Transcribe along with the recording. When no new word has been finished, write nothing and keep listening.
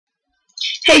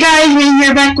Hey guys, Minnie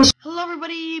here back with. Hello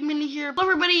everybody, Minnie here. Hello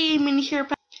everybody, Minnie here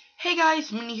back. Hey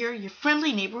guys, Minnie here, your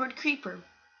friendly neighborhood creeper.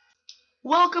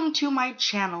 Welcome to my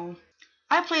channel.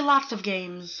 I play lots of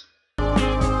games.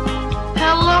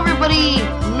 Hello everybody,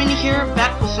 Minnie here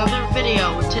back with another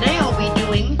video. Today I'll be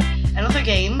doing another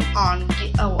game on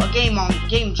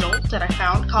Game Jolt that I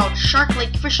found called Shark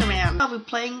Lake Fisherman. I'll be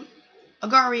playing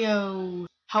Agar.io.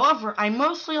 However, I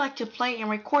mostly like to play and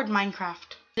record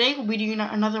Minecraft. Today we'll be doing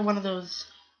another one of those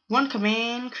one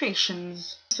command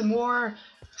creations. Some more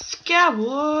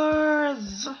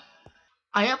Skywars.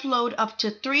 I upload up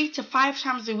to 3 to 5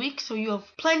 times a week, so you have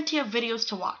plenty of videos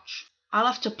to watch. I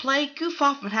love to play, goof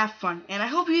off, and have fun, and I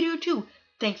hope you do too.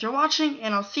 Thanks for watching,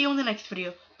 and I'll see you in the next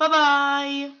video. Bye bye.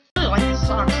 I really like the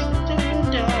socks.